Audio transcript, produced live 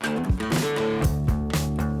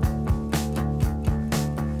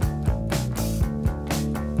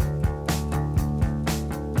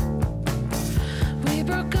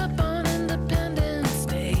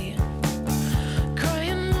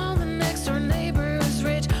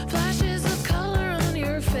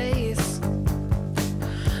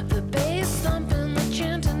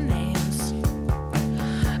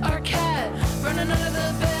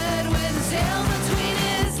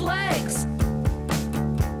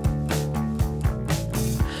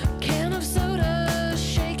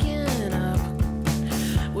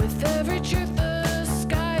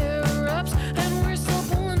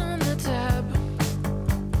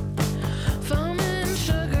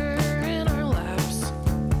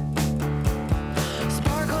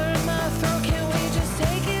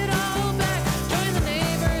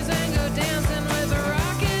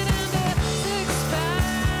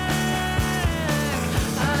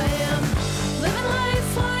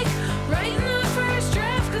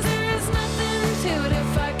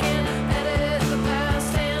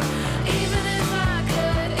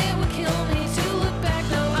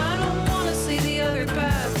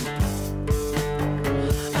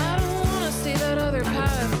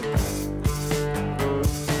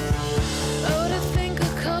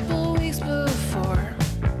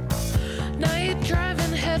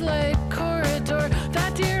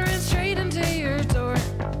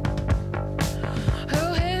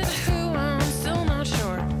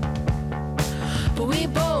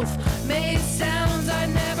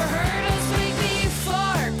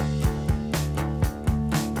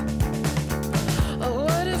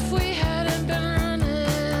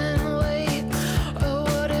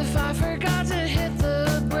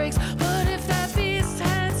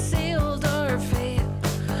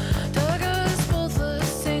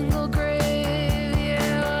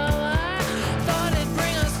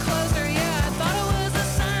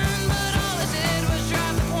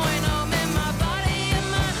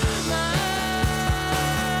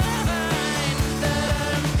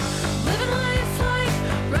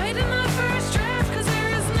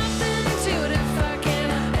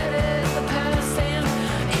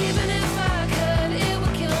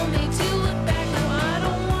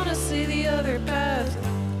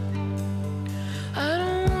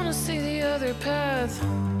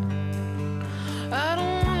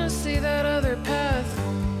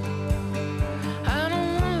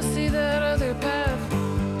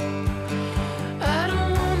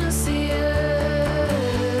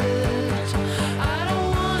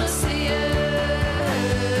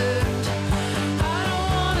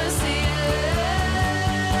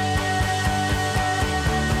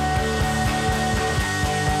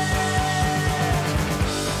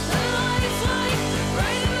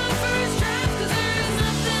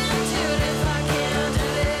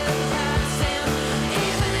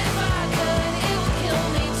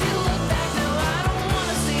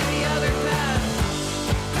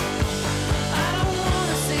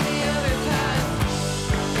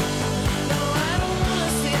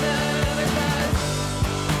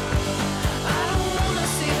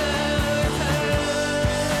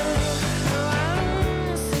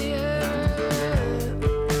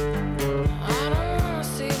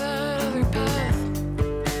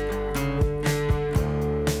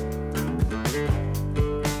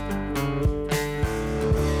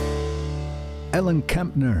Ellen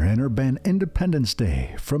Kempner and her band Independence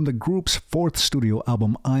Day from the group's fourth studio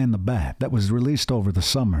album Eye in the Bat that was released over the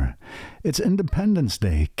summer. It's Independence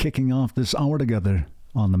Day kicking off this hour together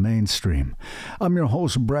on the mainstream. I'm your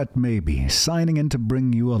host, Brett Maybe, signing in to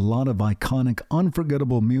bring you a lot of iconic,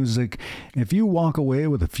 unforgettable music. If you walk away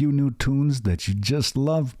with a few new tunes that you just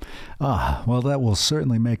love, well, that will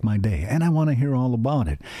certainly make my day, and I want to hear all about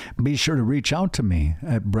it. Be sure to reach out to me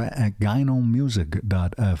at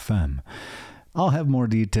gynomusic.fm. I'll have more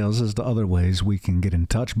details as to other ways we can get in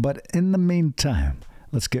touch, but in the meantime,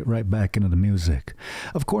 let's get right back into the music.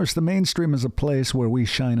 Of course, the mainstream is a place where we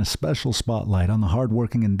shine a special spotlight on the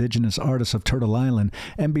hardworking indigenous artists of Turtle Island,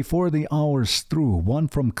 and before the hour's through, one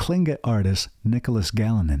from Tlingit artist Nicholas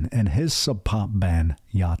Gallinen and his sub-pop band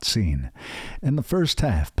Tseen. In the first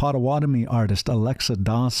half, Potawatomi artist Alexa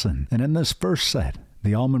Dawson, and in this first set,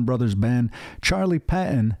 the Allman Brothers Band, Charley,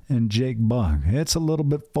 Patton, and Jake Bugg. It's a little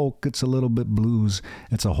bit folk, it's a little bit blues,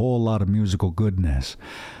 it's a whole lot of musical goodness.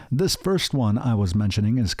 This first one I was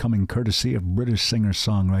mentioning is coming courtesy of British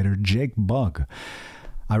singer-songwriter Jake Bugg.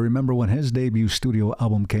 I remember when his debut studio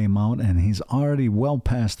album came out, and he's already well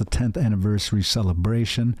past the 10th anniversary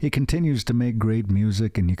celebration. He continues to make great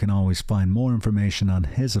music, and you can always find more information on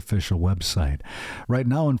his official website. Right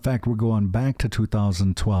now, in fact, we're going back to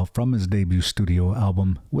 2012 from his debut studio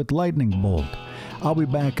album with Lightning Bolt. I'll be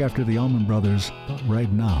back after the Allman Brothers, but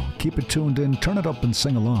right now, keep it tuned in, turn it up, and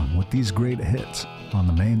sing along with these great hits on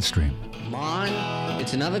the mainstream. Morning,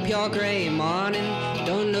 it's another pure gray morning.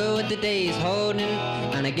 Don't know what the day is holding.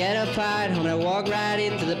 And I get up right home and I walk right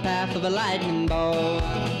into the path of a lightning bolt.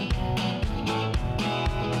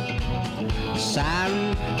 The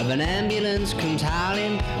siren of an ambulance comes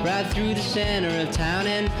howling right through the center of town,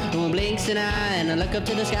 and no one blinks an eye, and I look up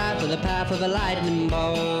to the sky for the path of a lightning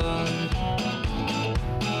bolt.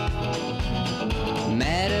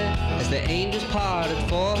 Met her as the angels parted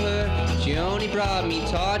for her. She only brought me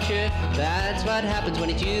torture. That's what happens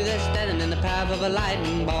when it's you that's standing in the path of a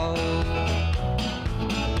lightning bolt.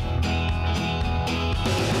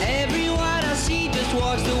 Everyone I see just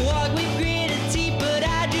walks the walk with gritted teeth, but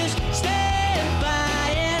I just stand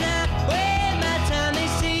by and I wait my time. They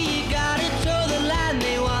say you gotta toe the line.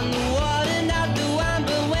 They want the water, not the wine,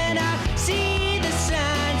 but when I see the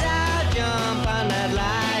signs, I'll jump on that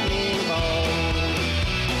lightning bolt.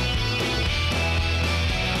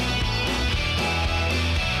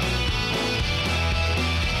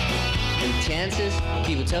 Chances,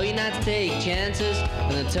 people tell you not to take chances,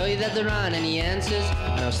 and they'll tell you that there aren't any answers.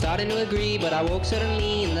 And I was starting to agree, but I woke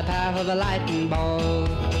suddenly in the path of a lightning bolt.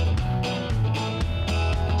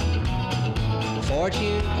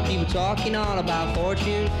 Fortune, people talking all about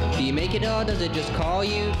fortune. Do you make it or does it just call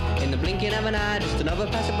you? In the blinking of an eye, just another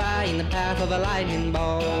passerby in the path of a lightning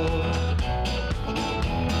bolt.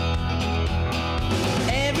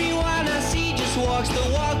 Everyone I see just walks the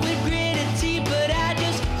walk with gritted teeth, but I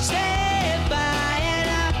just stay.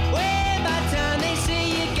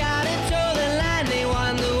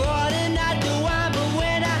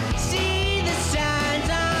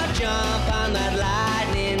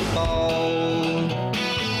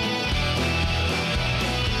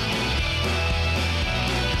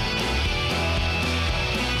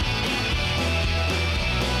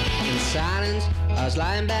 I was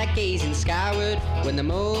lying back gazing skyward when the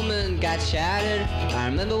moment got shattered. I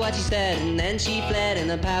remember what she said, and then she fled in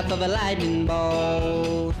the path of a lightning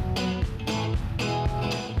bolt. I'm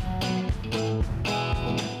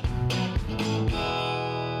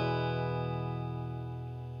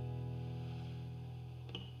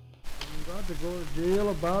about to go to jail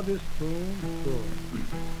about this spoonful.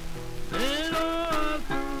 Ain't no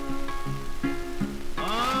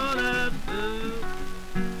all that food.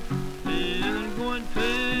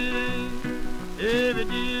 Every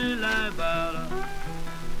day like butter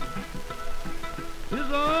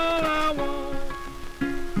is all I want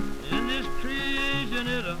in this creation.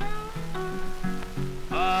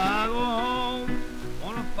 I go home,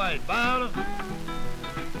 wanna fight butter.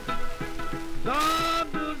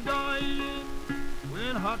 Stop to dying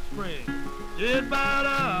when hot spring is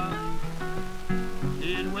butter.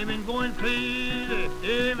 Seeing women going crazy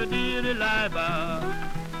every day they lie butter.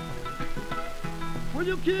 Will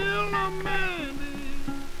you kill a man?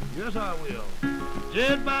 Yes, I will.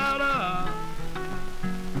 Just about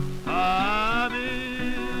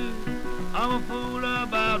I'm a fool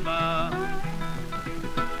about my.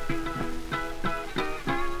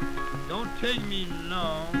 Don't take me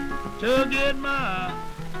long to get my.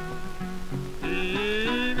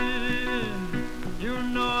 You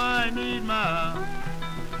know I need my.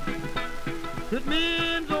 It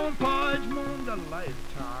means on porridge moon the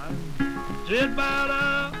lifetime. Just about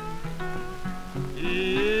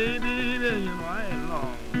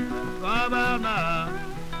about now.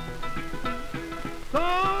 So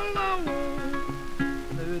all I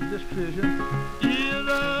want is this vision.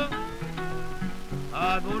 Either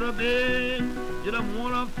I go to bed, you don't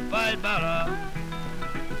wanna fight about her.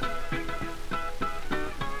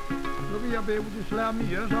 Look here, baby, would you slap me?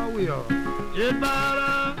 Yes, I will. Get about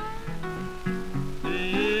her.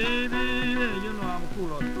 Baby, you know I'm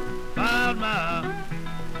cool up. About my.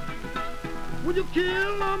 Would you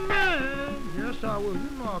kill a man? Yes, I will. You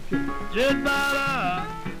know I'll kill you. Get about her.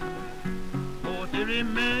 Oh, every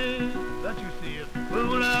man that you see is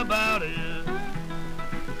fool about it.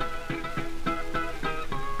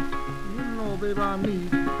 You know, baby, I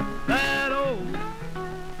need that old.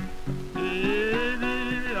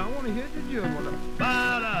 Baby, I want to hit the jug with a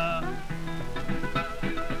bada.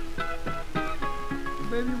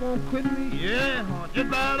 Baby, you won't quit me? Yeah, huh? Just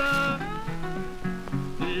bada.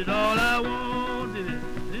 It's all I want, baby.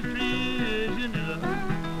 This vision is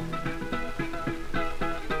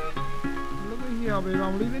look at here, baby,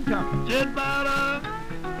 I'm leaving town. Just bada.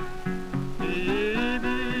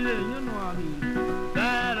 Baby, you know I need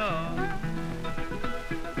that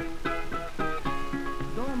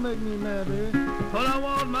don't make me mad, baby. All I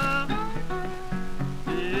want, my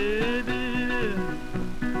baby,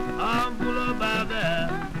 I'm full about that.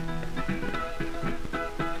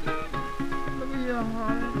 Look at here,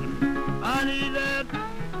 honey. I need that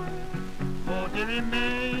for every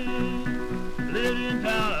man living in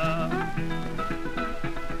town.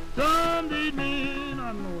 Some need me,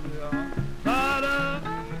 I know they are. Father,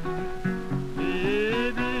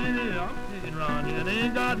 baby, I'm sticking around here. They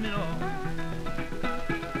ain't got me no.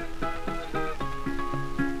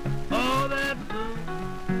 All that good,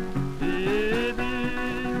 baby,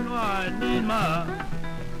 you know I need my.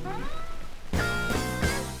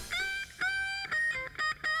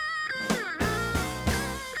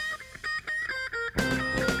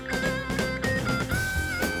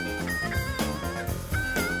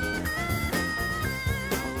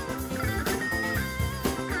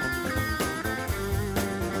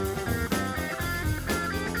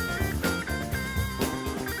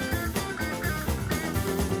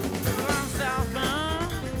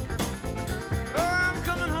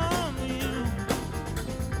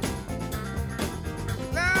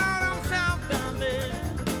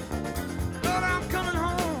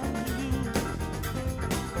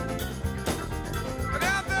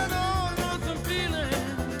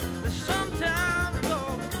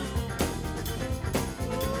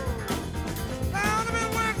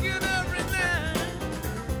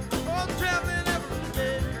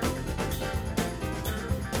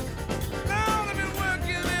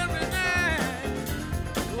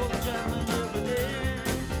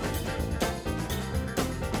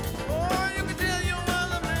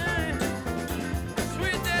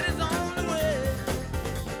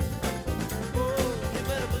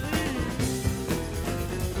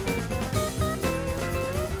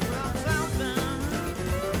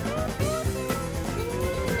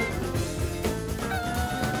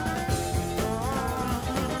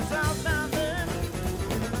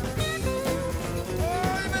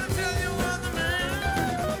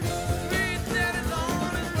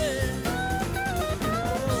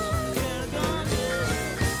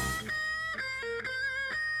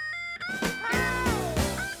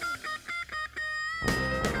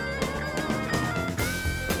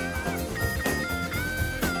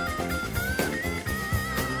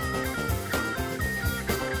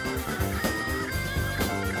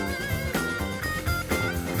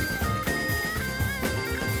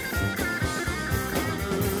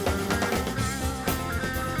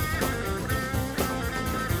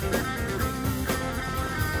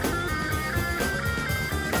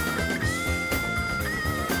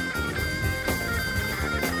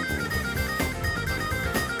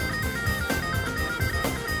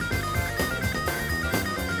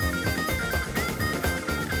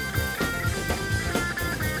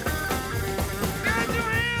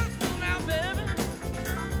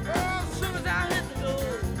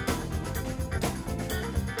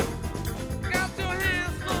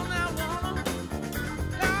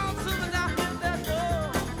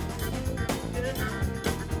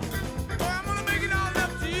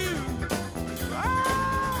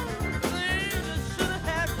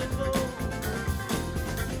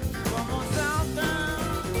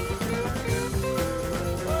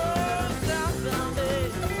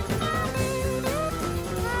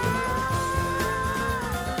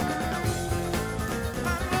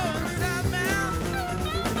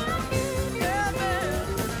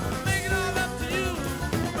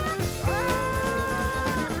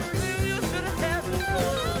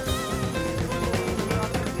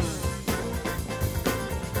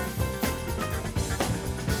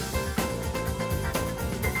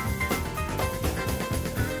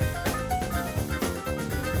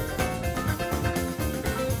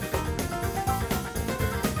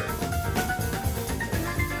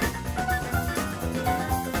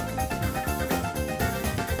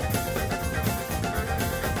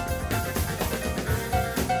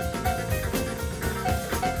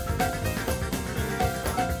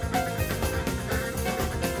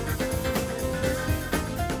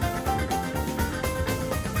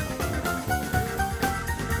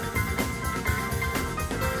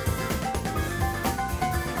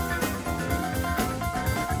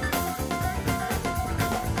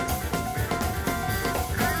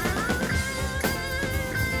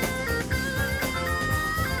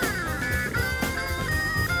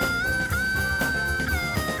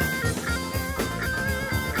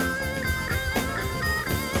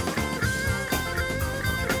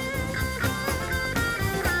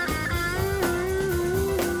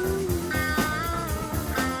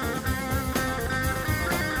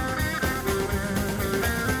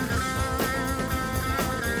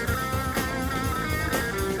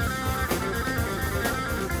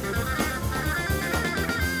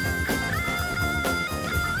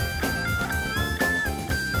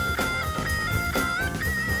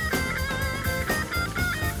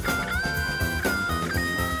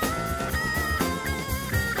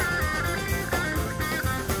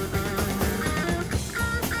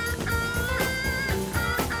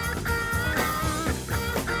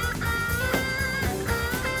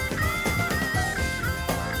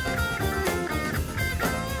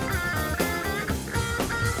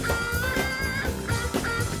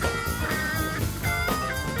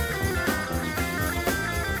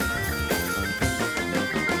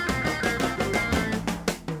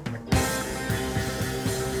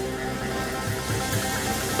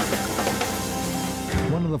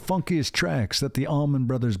 funkiest tracks that the Allman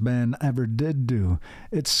Brothers Band ever did do.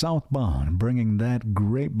 It's Southbound, bringing that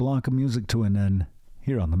great block of music to an end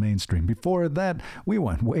here on the mainstream. Before that, we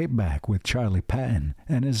went way back with Charley Patton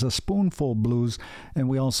and his A Spoonful Blues, and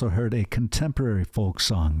we also heard a contemporary folk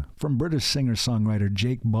song from British singer-songwriter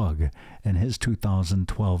Jake Bugg and his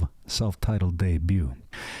 2012 self-titled debut.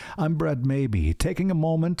 I'm Brett Maybe, taking a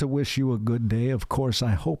moment to wish you a good day. Of course,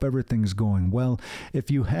 I hope everything's going well.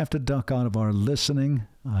 If you have to duck out of our listening,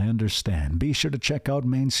 I understand. Be sure to check out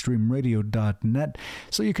mainstreamradio.net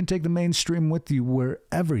so you can take the mainstream with you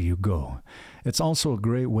wherever you go. It's also a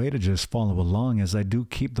great way to just follow along, as I do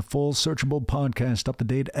keep the full searchable podcast up to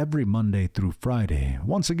date every Monday through Friday.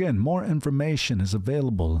 Once again, more information is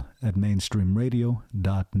available at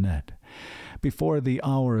mainstreamradio.net. Before the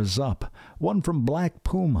hour is up, one from Black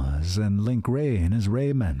Pumas and Link Wray and his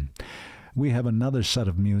Raymen. We have another set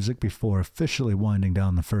of music before officially winding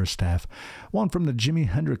down the first half. One from the Jimi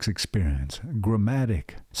Hendrix Experience,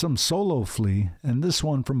 Gramatik, some solo Flea, and this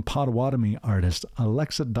one from Potawatomi artist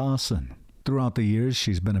Alexa Dawson. Throughout the years,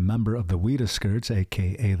 she's been a member of the Weeda Skirts,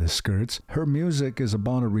 a.k.a. the Skirts. Her music is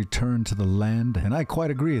about a return to the land, and I quite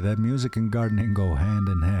agree that music and gardening go hand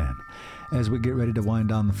in hand. As we get ready to wind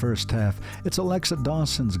down the first half, it's Alexa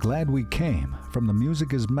Dawson's Glad We Came from the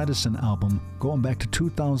Music is Medicine album going back to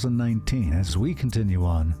 2019 as we continue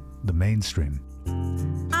on the mainstream.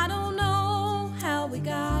 I don't know how we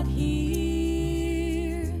got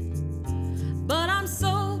here, but I'm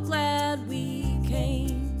so glad we came.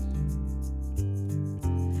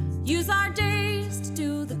 Use our days to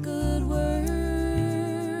do the good work.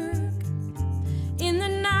 In the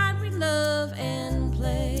night we love and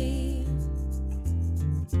play.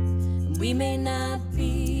 We may not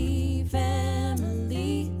be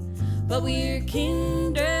family, but we're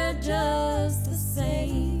kindred just the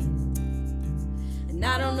same. And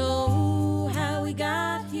I don't know how we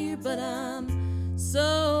got here, but I'm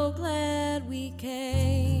so glad we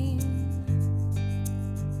came.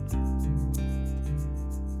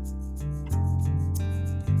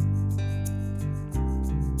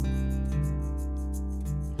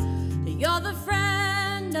 You're the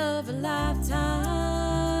friend of a lifetime,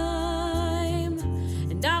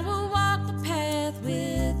 and I will walk the path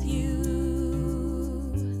with you.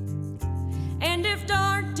 And if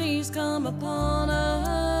dark days come upon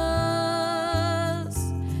us,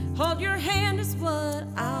 hold your hand is what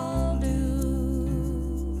I'll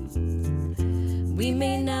do. We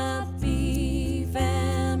may not be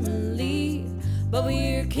family, but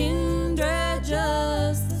we're kindred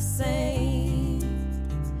just the same.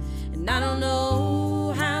 And I don't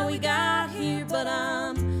know how we got here, but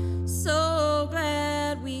I'm so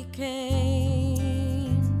glad we came.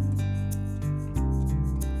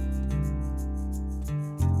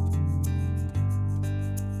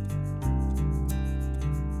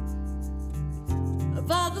 Of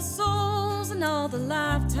all the souls and all the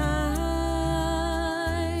lifetimes,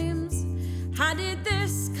 how did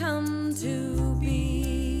this come to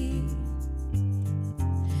be?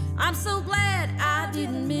 I'm so glad I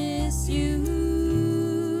didn't miss you.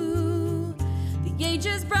 The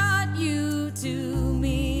ages brought you to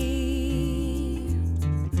me.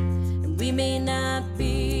 And we may not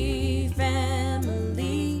be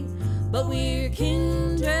family, but we're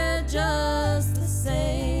kindred just the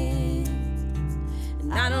same.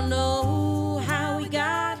 And I don't know how we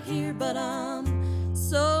got here, but I'm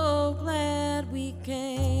so glad we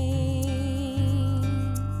came.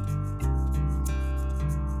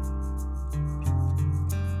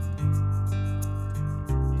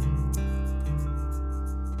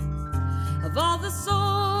 Of all the souls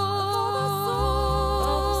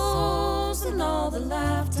and all the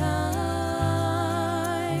lifetimes,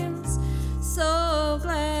 so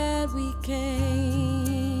glad we came.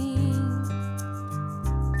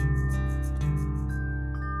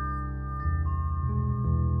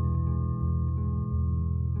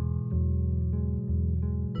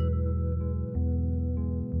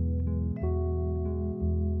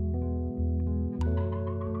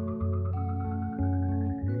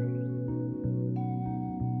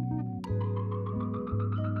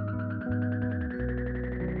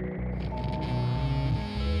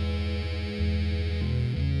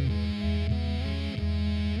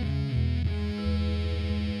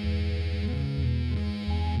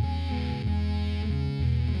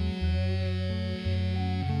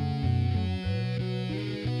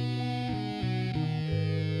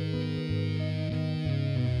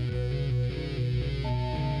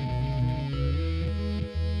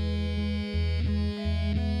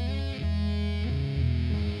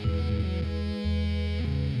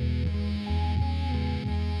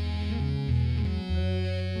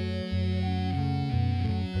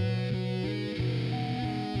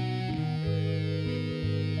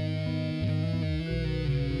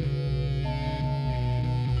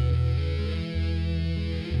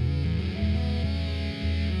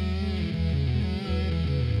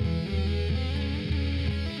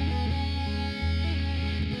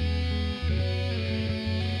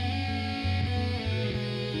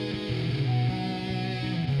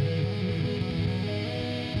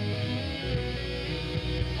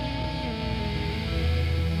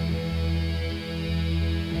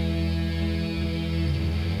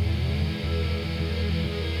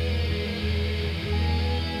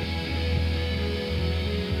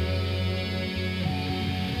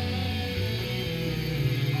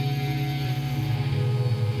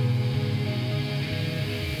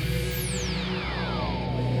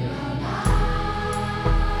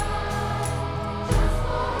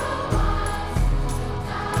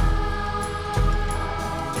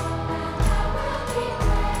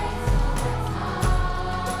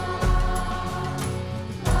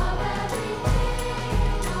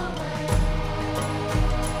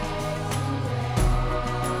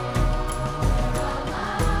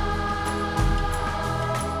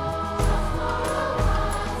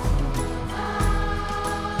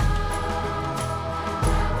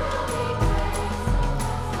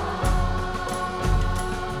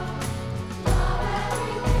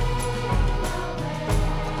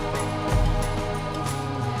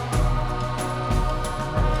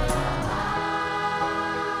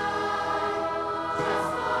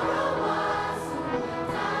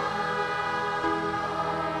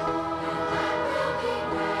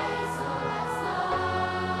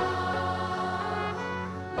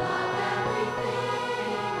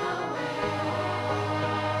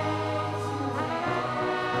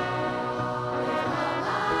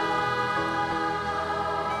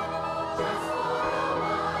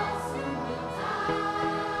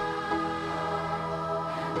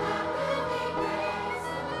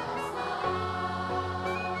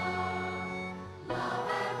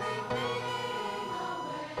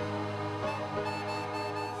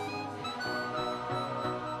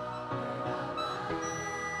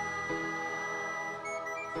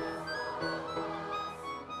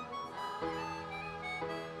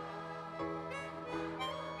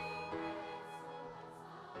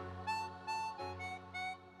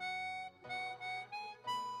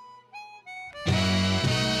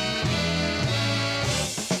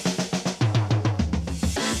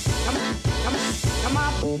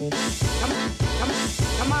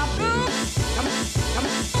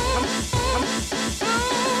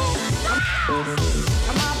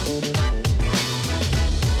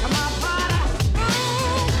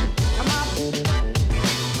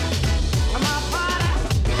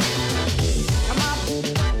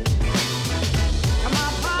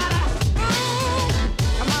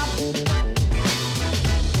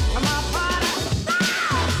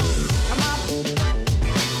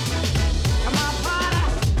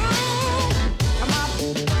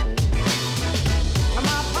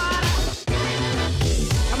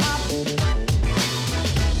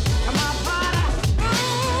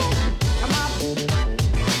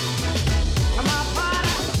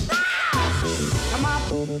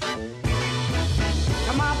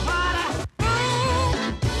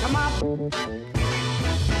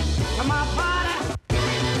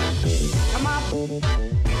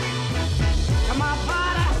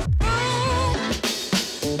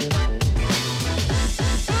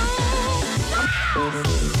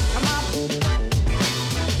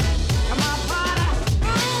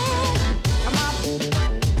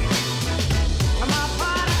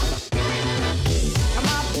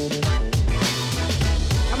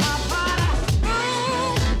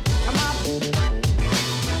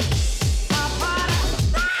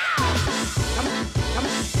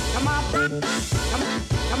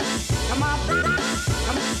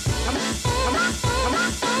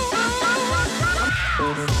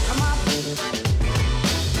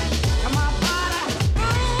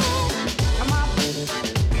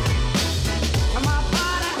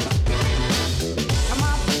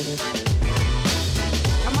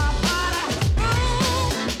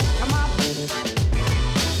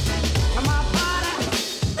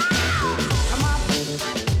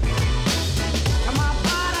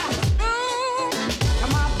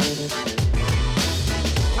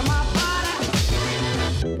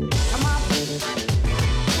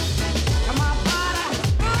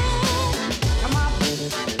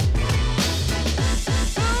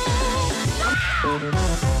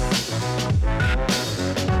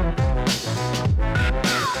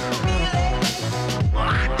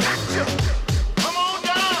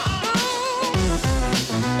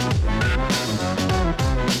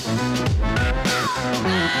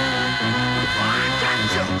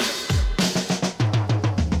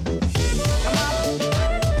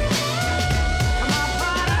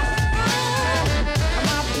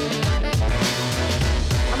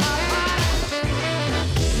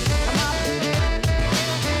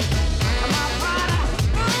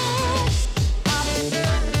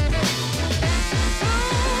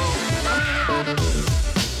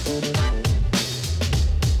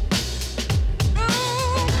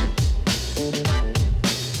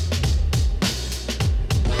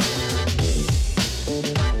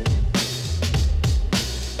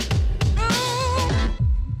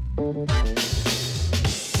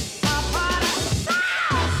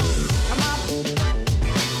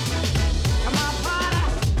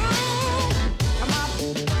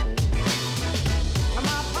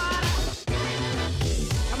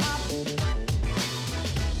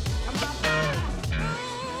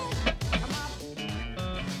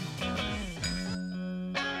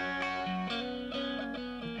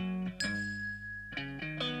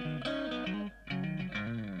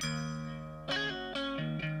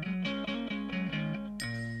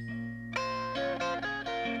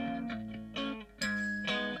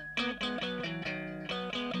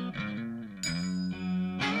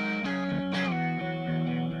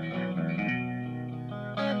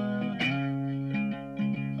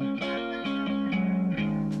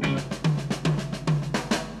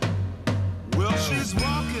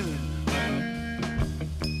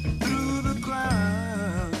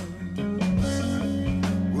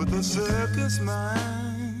 circus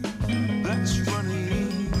mind that's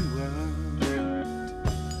running wild.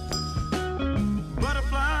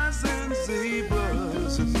 Butterflies and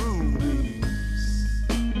zebras and moonbeams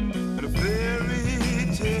and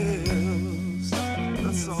fairy tales.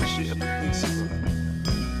 That's all she ever thinks about.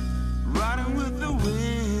 Riding with the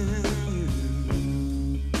wind.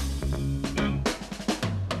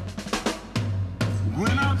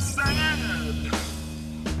 When I'm sad,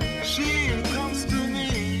 she comes to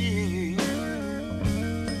me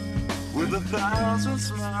with 1,000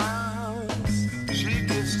 smiles. She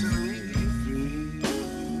gives to me free.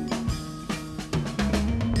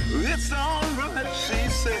 It's alright, she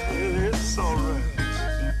said, it's alright.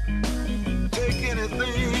 Take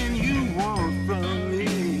anything you want from me.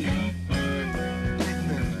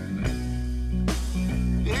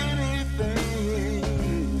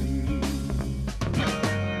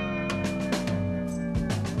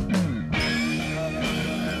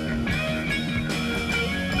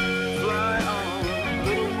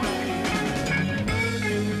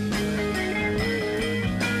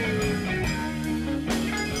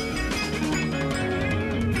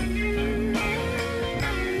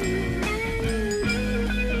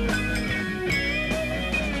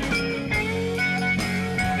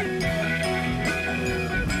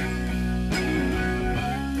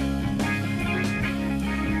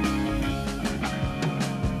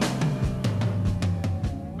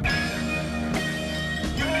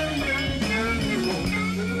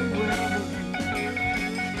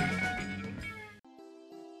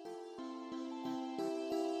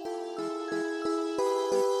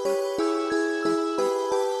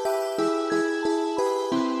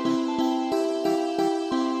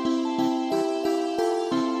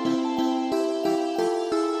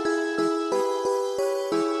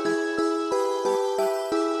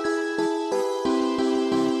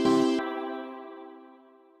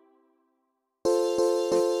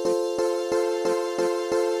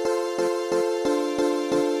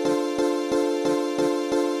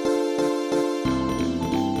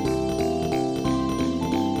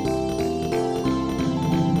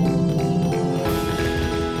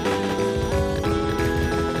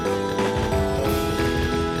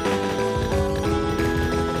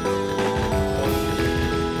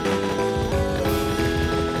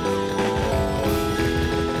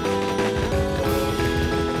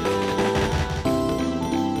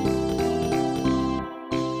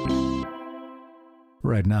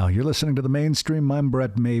 Right now, you're listening to The Mainstream. I'm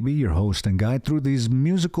Brett Maybe, your host and guide through these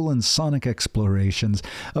musical and sonic explorations.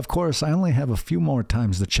 Of course, I only have a few more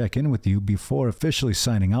times to check in with you before officially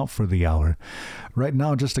signing out for the hour. Right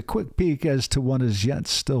now, just a quick peek as to what is yet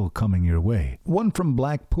still coming your way. One from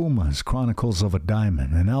Black Pumas, Chronicles of a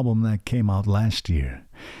Diamond, an album that came out last year.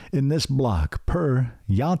 In this block, Purr,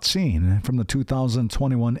 Tseen from the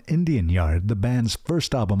 2021 Indian Yard, the band's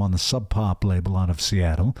first album on the Sub Pop label out of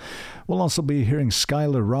Seattle. We'll also be hearing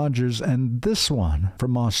Skylar Rogers and this one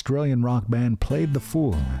from Australian rock band Played the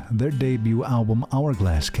Fool. Their debut album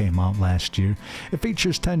Hourglass came out last year. It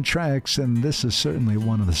features 10 tracks and this is certainly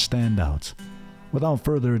one of the standouts. Without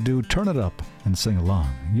further ado, turn it up and sing along.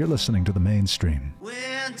 You're listening to The Mainstream.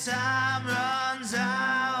 When time runs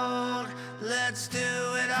out, let's do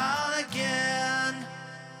it all again.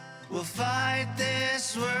 We'll fight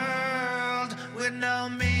this world with no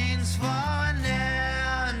means for an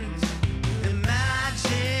end.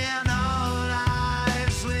 Imagine our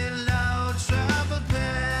lives with no trouble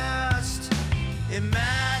past.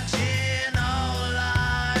 Imagine our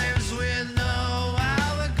lives with no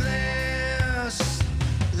hourglass.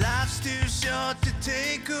 Life's too short to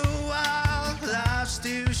take a while. Life's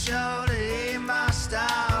too short to aim my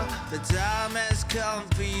style. The time has come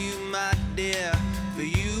for you, my dear, for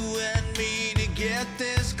you and me to get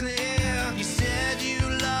this clear. You said you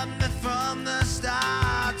loved me from the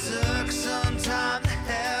start. Took some time to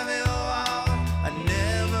have it all. I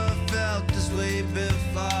never felt this way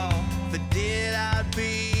before. If I did, I'd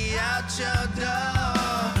be out your door.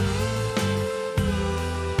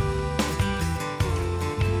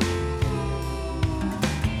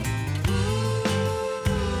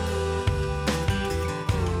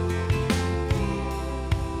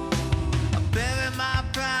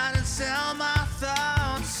 Tell my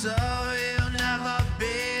thoughts so you'll never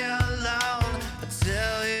be alone. I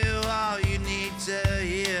tell you all you need to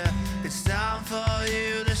hear. It's time for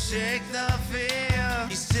you to shake the fear.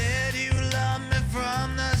 You said you loved me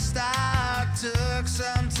from the start. Took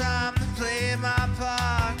some time to play my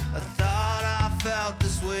part. I thought I felt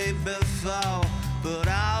this way before, but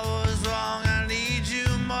I was wrong. I need you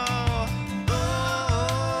more.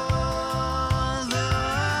 All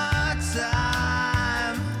the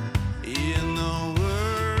time in the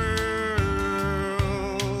world,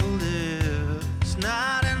 it's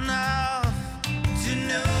not enough to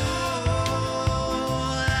know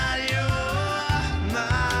that you're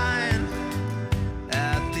mine.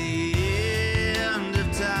 At the end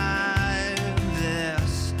of time,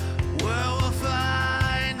 this world will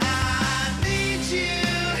find I need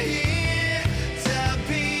you here to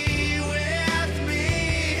be with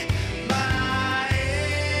me, my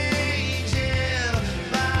angel,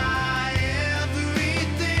 my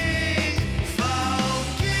everything.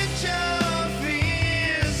 Forget your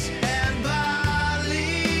fears and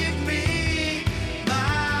believe me,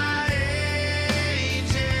 my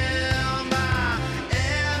angel, my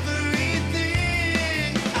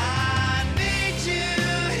everything. I need you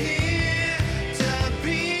here to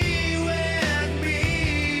be with me,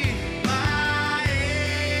 my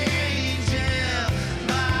angel,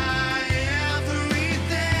 my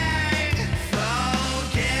everything.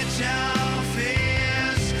 Forget your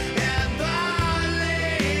fears and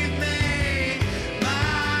believe me,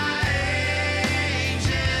 my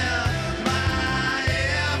angel, my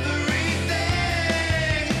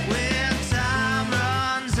everything. When time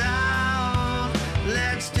runs out,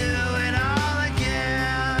 let's do it all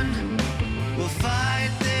again. We'll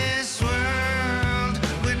fight this world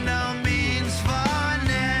with no means for an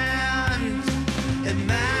end.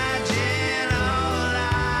 Imagine our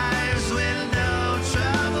lives with no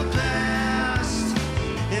trouble past.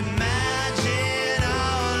 Imagine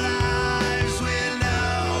our lives with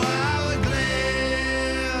no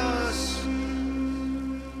hourglass.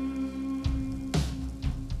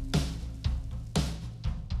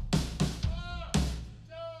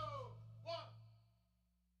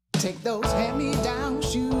 Take those hand-me-down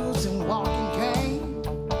shoes and walking cane.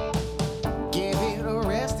 Give it a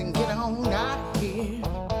rest and get on out of here.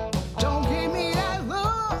 Don't give me that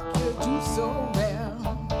look, you do so well.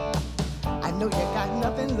 I know you got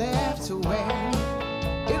nothing left to wear.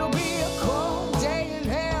 It'll be a cold day in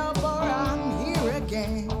hell, but I'm here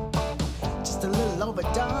again. Just a little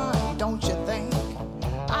overdone, don't you think?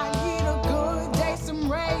 I need a good day,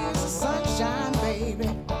 some rays of sunshine, baby.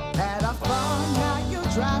 Had a fun, now you're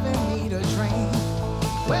driving me to train.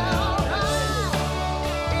 Well, alright,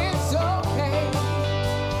 it's okay.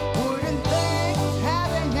 Wouldn't think of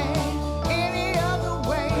having it any other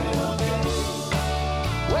way.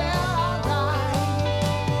 Well,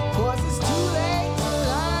 alright, 'cause it's too late to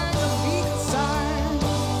learn to be concerned.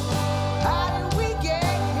 How did we get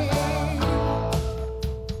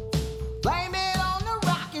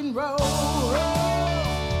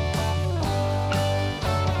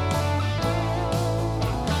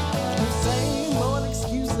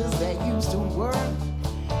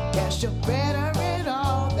But you're better at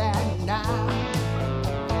all that now.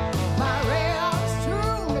 My rails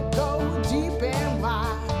tuned to go deep and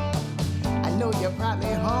wide. I know you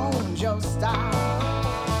probably honed your style.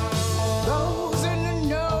 Those in the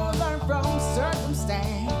know learn from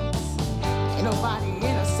circumstance. Ain't nobody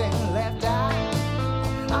innocent left out.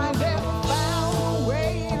 I never found a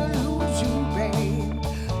way to lose you, babe.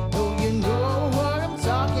 Though you know what I'm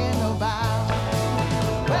talking about.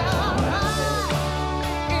 Well, alright,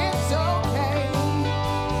 it's okay.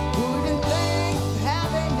 Wouldn't think of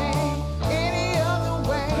having it any other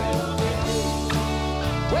way.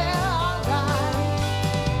 Well, alright,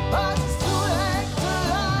 but it's too late to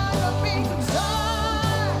learn to be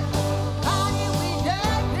concerned. How did we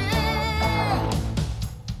get here?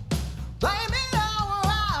 Blame it on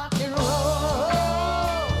rock and roll.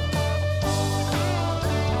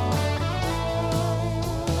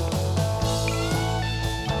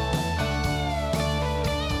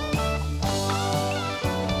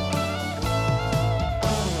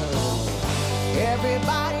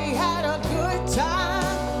 Everybody had a good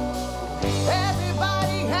time.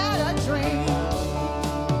 Everybody had a dream.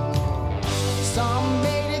 Some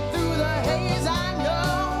made it through the haze, I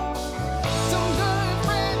know. Some good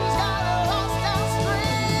friends got lost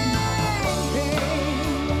downstream.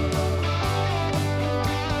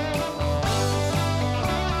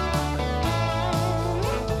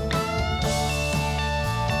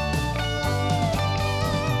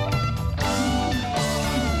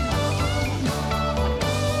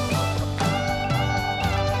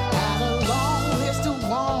 Had a long list of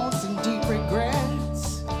wants and deep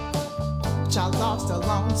regrets, which I lost a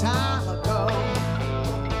long time ago.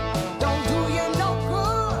 Don't do you no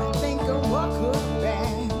good, think of what could have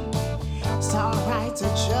been. It's alright to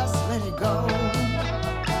just let it go.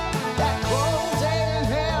 That cold day in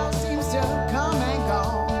hell seems to have come and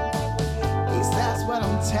gone. At least that's what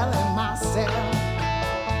I'm telling myself.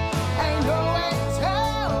 Ain't no way to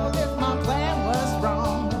tell if my plan was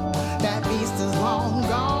wrong. That beast is long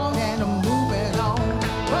gone and I'm moving on.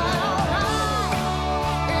 But alright,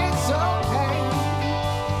 it's okay.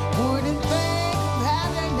 Wouldn't think of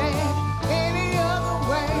having it any other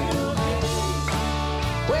way.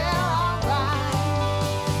 Well, alright,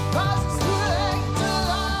 'cause it's too late to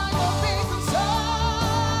learn to be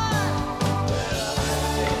concerned.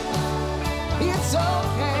 It's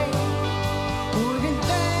okay.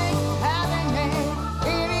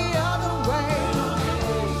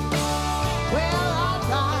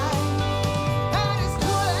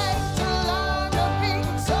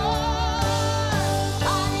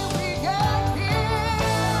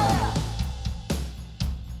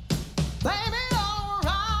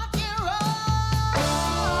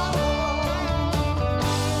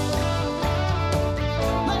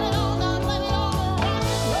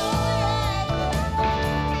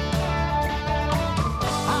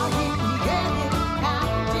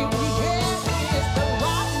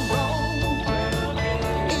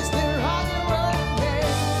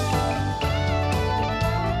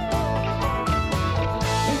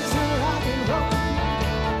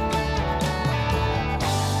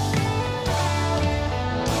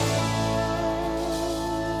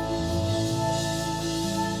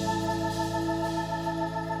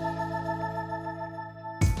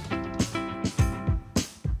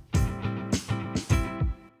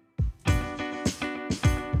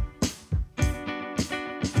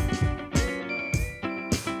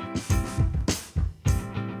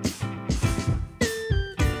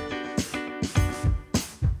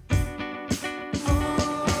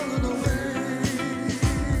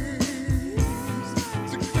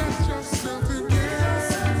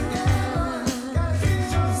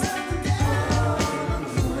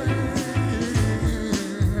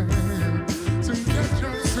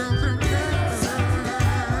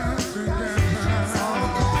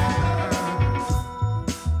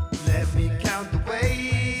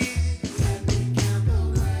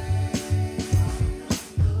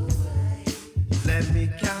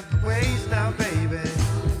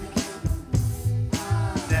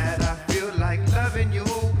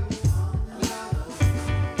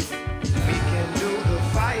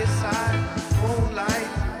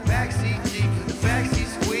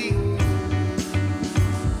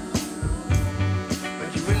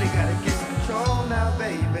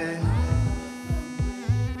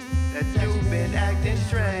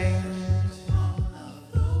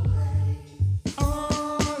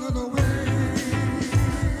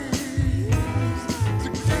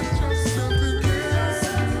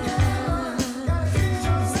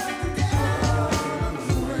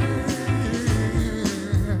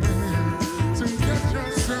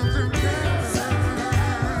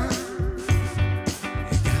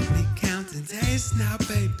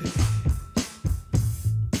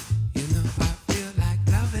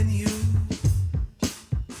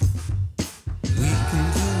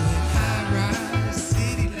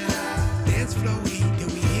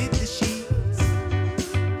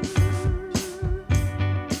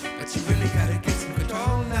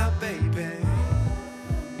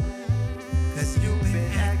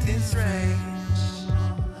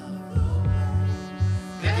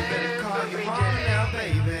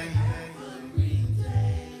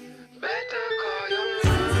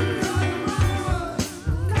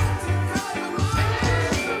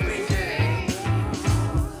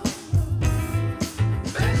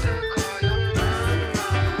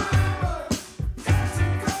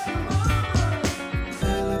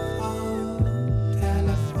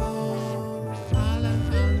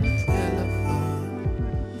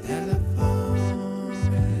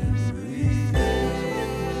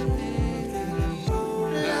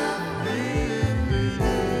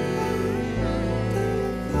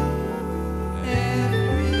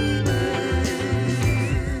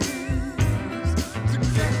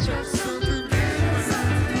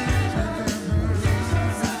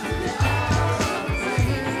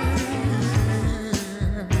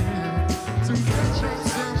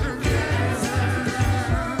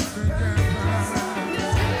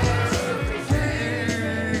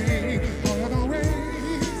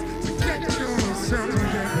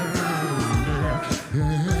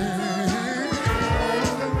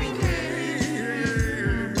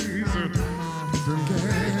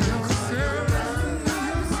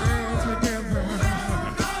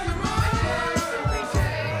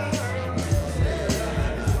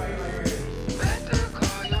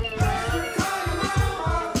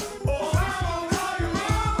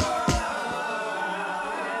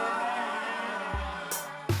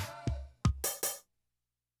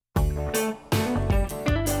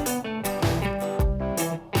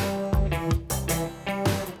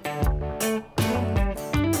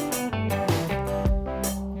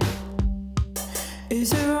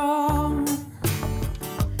 Is it wrong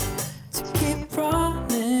to keep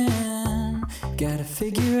running? Gotta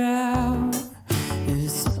figure out, is it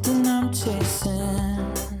something I'm chasing?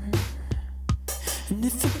 And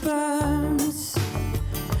if it burns,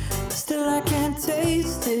 still I can't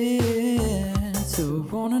taste it. So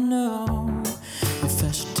I wanna know if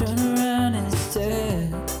I should turn around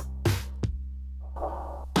instead.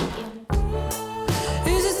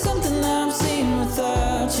 Is it something that I'm seeing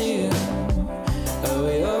without you? Are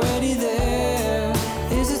we already there?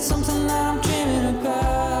 Is it something that I'm dreaming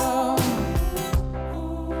about?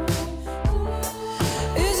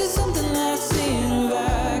 Is it something that I see in a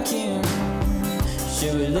vacuum?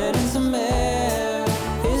 Should we let in some air?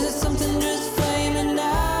 Is it something just flaming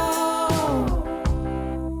now?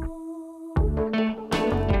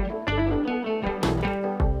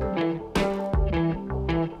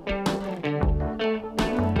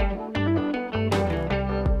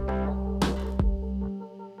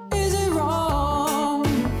 Is it wrong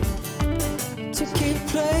to keep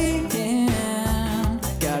playing?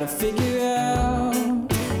 Gotta figure out,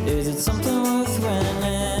 is it something worth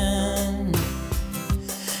winning?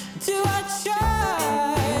 Do I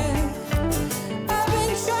try? I've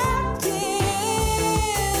been trapped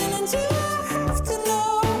in, and do I have to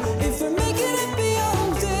know if we're making it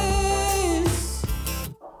beyond this?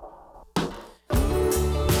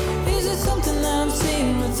 Is it something that I'm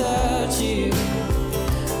seeing without you?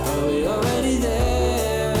 Are we already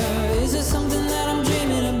there? Is it something that I'm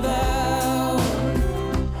dreaming about?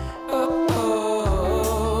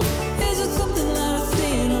 Oh, is it something that I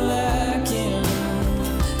see in a vacuum?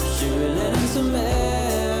 Should we let in some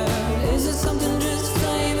air? Is it something just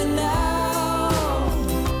flaming now?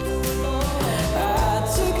 I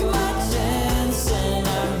took my chance and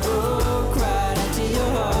I broke right into your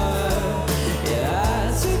heart. Yeah, I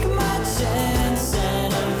took my chance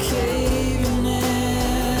and I'm caving in.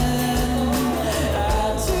 I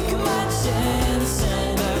took my chance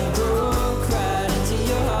and I broke right into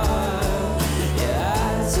your heart. Yeah, I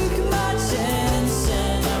took my chance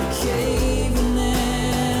and I'm caving in.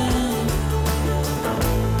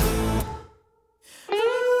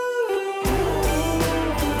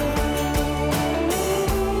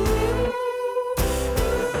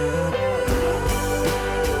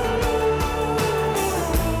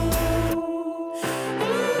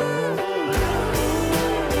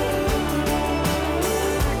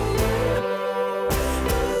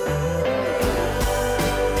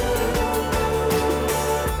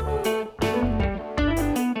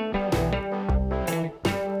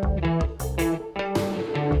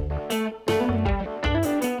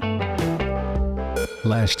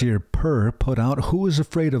 Last year, Purr put out Who Is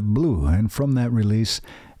Afraid of Blue, and from that release,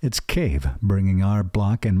 it's Cave, bringing our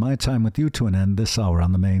block and my time with you to an end this hour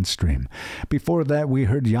on the mainstream. Before that, we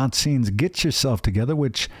heard Tseen's Get Yourself Together,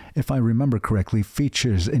 which, if I remember correctly,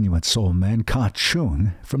 features Inuit soul man Ka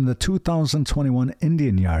Chung from the 2021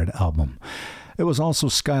 Indian Yard album. It was also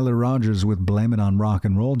Skylar Rogers with Blame It on Rock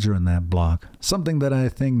and Roll during that block, something that I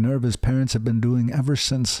think Nerva's parents have been doing ever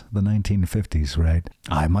since the 1950s, right?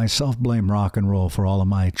 I myself blame rock and roll for all of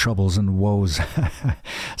my troubles and woes.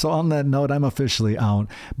 So on that note, I'm officially out.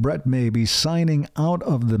 Brett Maybe signing out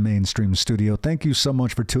of the Mainstream studio. Thank you so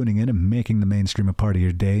much for tuning in and making the Mainstream a part of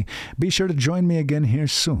your day. Be sure to join me again here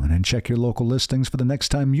soon and check your local listings for the next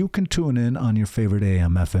time you can tune in on your favorite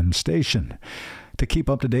AM/FM station. To keep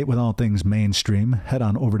up to date with all things mainstream, head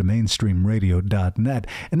on over to mainstreamradio.net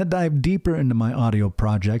and to dive deeper into my audio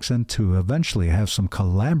projects and to eventually have some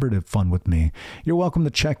collaborative fun with me, you're welcome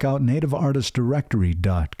to check out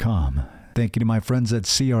nativeartistdirectory.com. Thank you to my friends at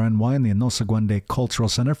CRNY and the Enosaguande Cultural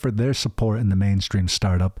Center for their support in the mainstream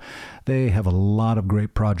startup. They have a lot of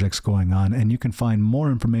great projects going on, and you can find more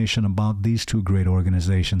information about these two great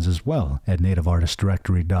organizations as well at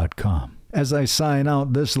nativeartistdirectory.com. As I sign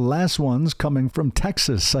out, this last one's coming from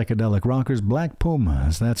Texas psychedelic rockers Black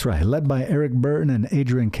Pumas. That's right. Led by Eric Burton and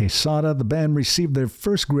Adrian Quesada, the band received their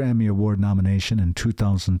first Grammy Award nomination in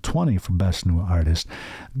 2020 for Best New Artist.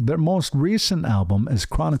 Their most recent album is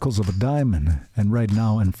Chronicles of a Diamond, and right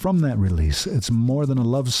now, and from that release, it's More Than a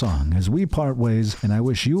Love Song. As we part ways, and I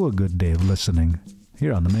wish you a good day of listening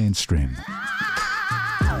here on the mainstream.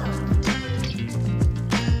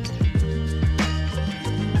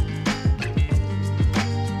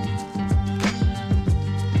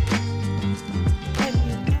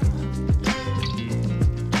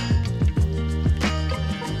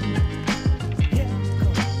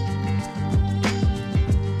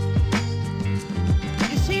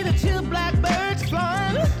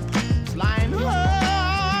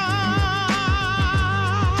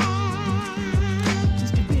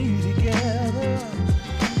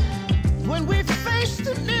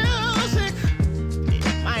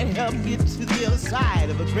 Side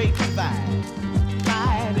of a great divide,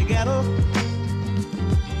 fly together.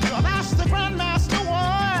 So that's the Grandmaster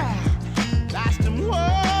War. That's the war.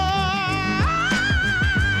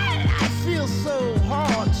 I feel so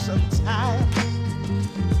hard sometimes.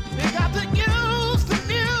 We got to use the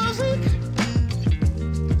music,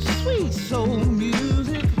 sweet soul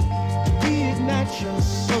music, to reignite your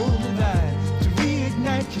soul divine, to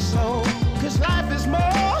reignite your soul. 'Cause life is more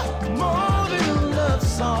than a love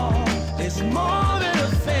song. It's more than a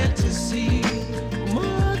fantasy,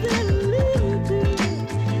 more than a little bit.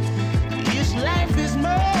 Yes, life is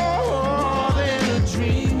more than a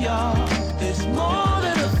dream, y'all. It's more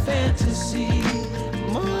than a fantasy,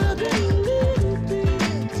 more than a little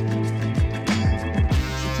bit.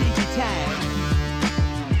 So take your time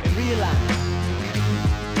and realize,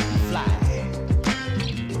 fly.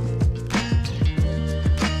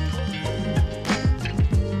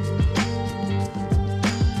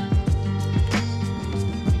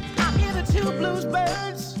 Blues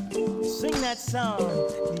birds sing that song.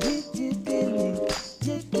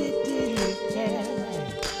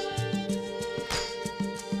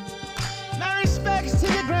 My respects to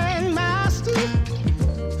the Grandmaster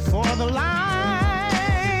for the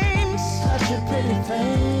line. Such a pretty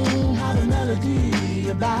thing, how the melody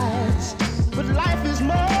abides. But life is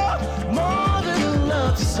more than a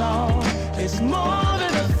love song. It's more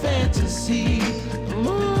than a fantasy,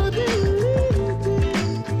 more than a little bit.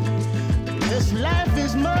 This life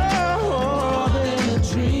is more than a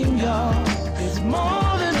dream, y'all. It's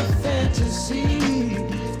more than a fantasy,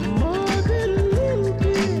 more than a little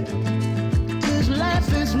bit. This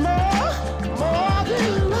life is more than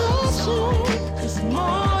a love song. It's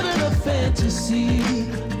more than a fantasy,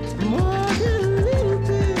 more than a little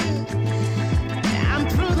bit. I'm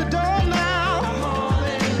through the door now.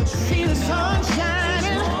 See the sun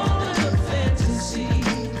shining. More than a fantasy,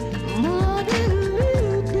 more than a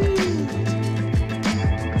little bit.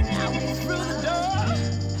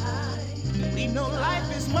 No, life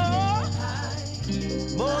is more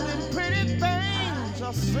than pretty things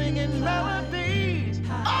or singing melodies.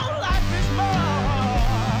 Oh, life is more,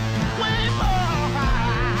 way more,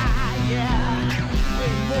 yeah,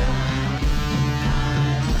 way more.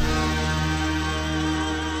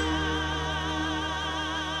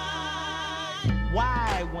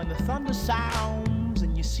 Why, when the thunder sounds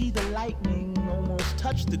and you see the lightning almost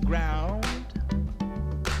touch the ground,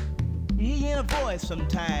 you hear a voice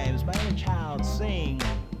sometimes by a child sing,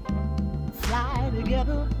 fly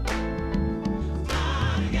together,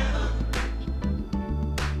 fly together.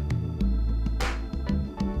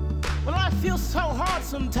 Well, life feels so hard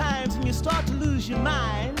sometimes and you start to lose your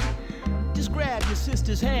mind. Just grab your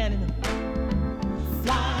sister's hand and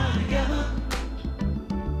fly together.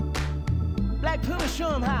 Black Pumas,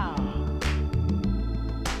 show 'em how.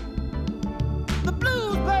 The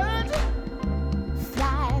blues birds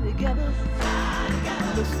fly together.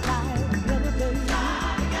 Let's fly together, baby.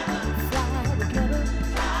 Fly together.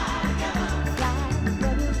 Fly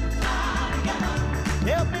together.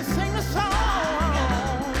 Help me sing a song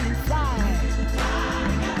and fly.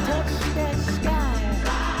 Touch that sky.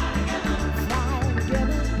 Fly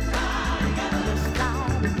together. Let's fly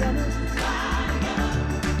together.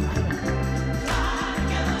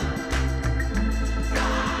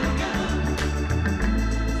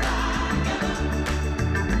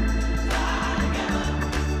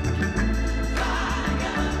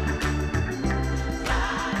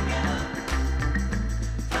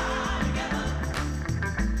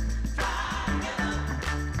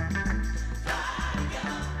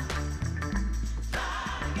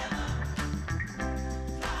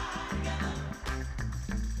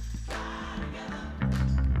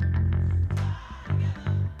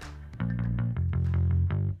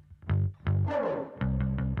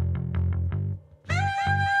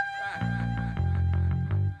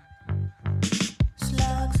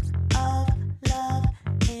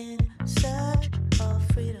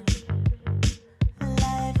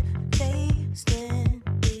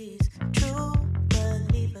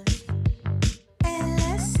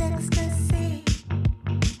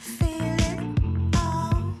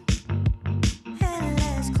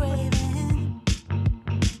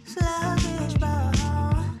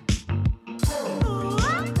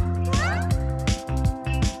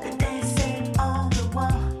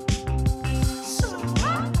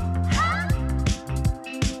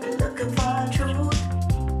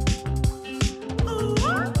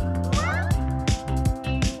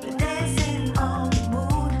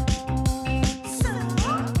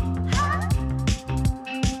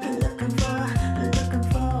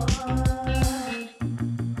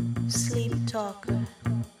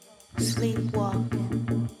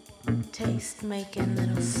 sleepwalking, taste making,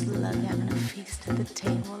 little slug having a feast at the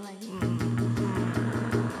table like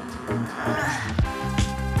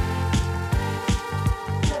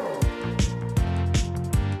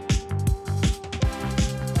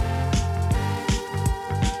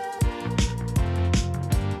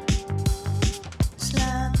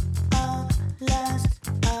slug of lust,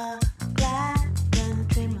 a gliding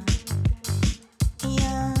dreamer,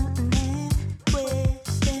 young and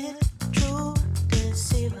twisted, true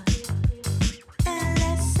deceiver.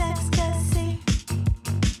 Endless ecstasy,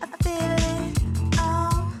 a feeling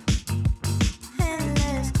of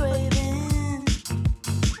endless craving,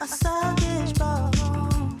 a sluggish bone.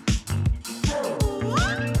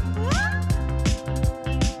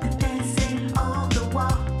 Dancing on the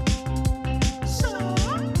wall, so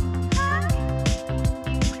high,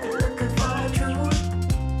 looking for a truth.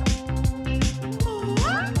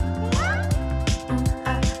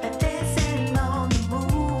 Dancing on the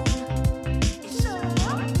moon, so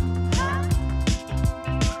high.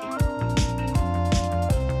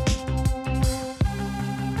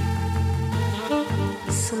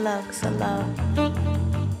 Slugs of love,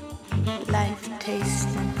 life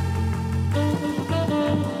tasting,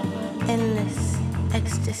 endless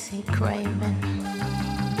ecstasy craving,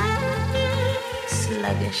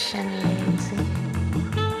 sluggish and lazy.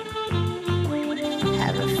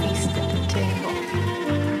 Have a feast at the table.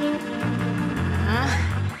 Huh?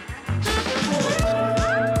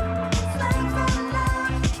 Slugs of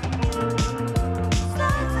love,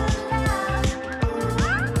 slugs of love, slugs of love,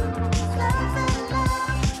 slugs of love,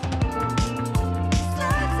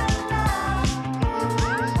 slugs of love,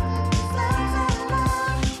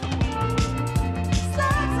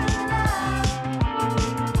 slugs of love,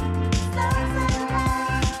 slugs of love,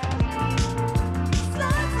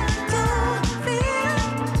 slugs of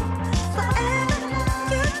love.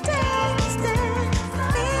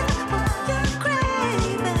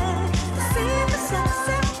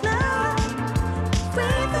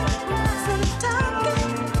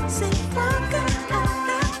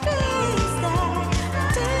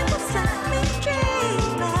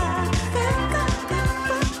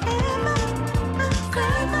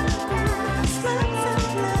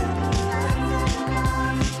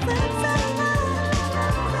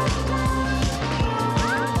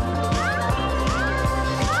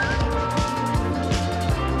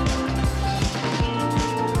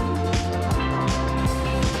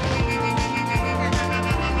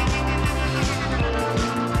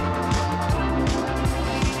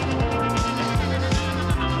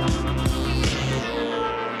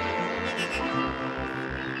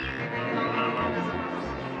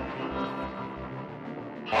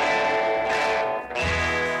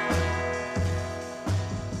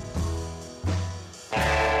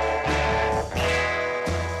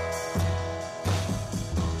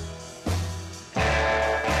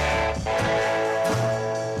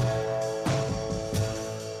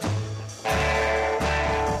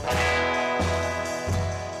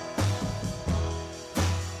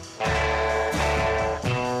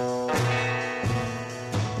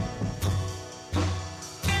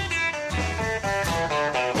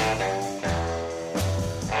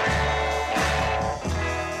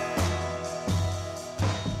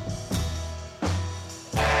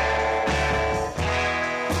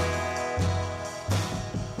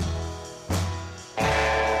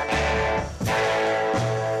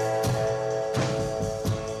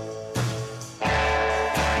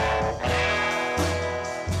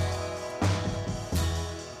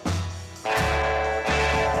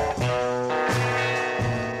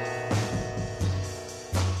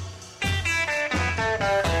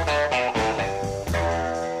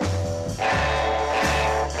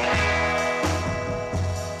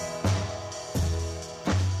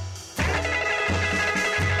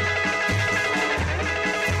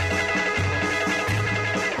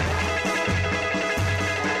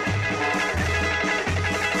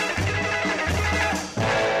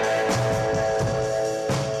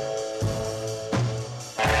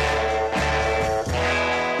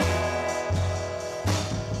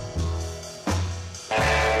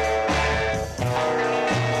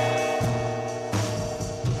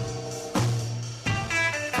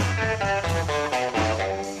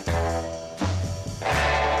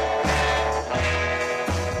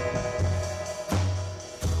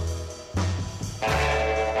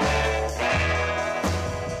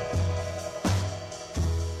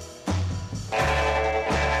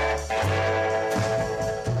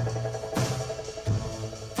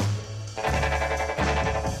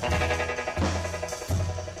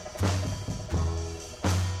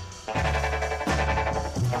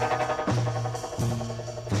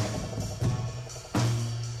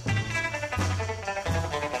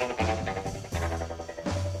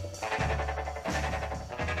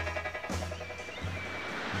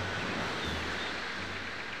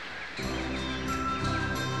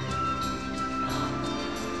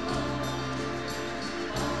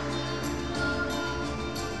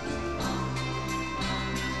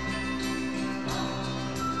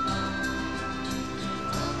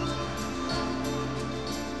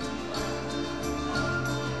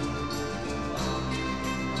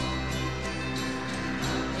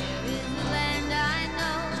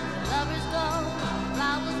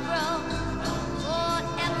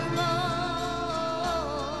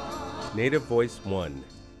 Native Voice One,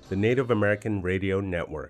 the Native American Radio Network.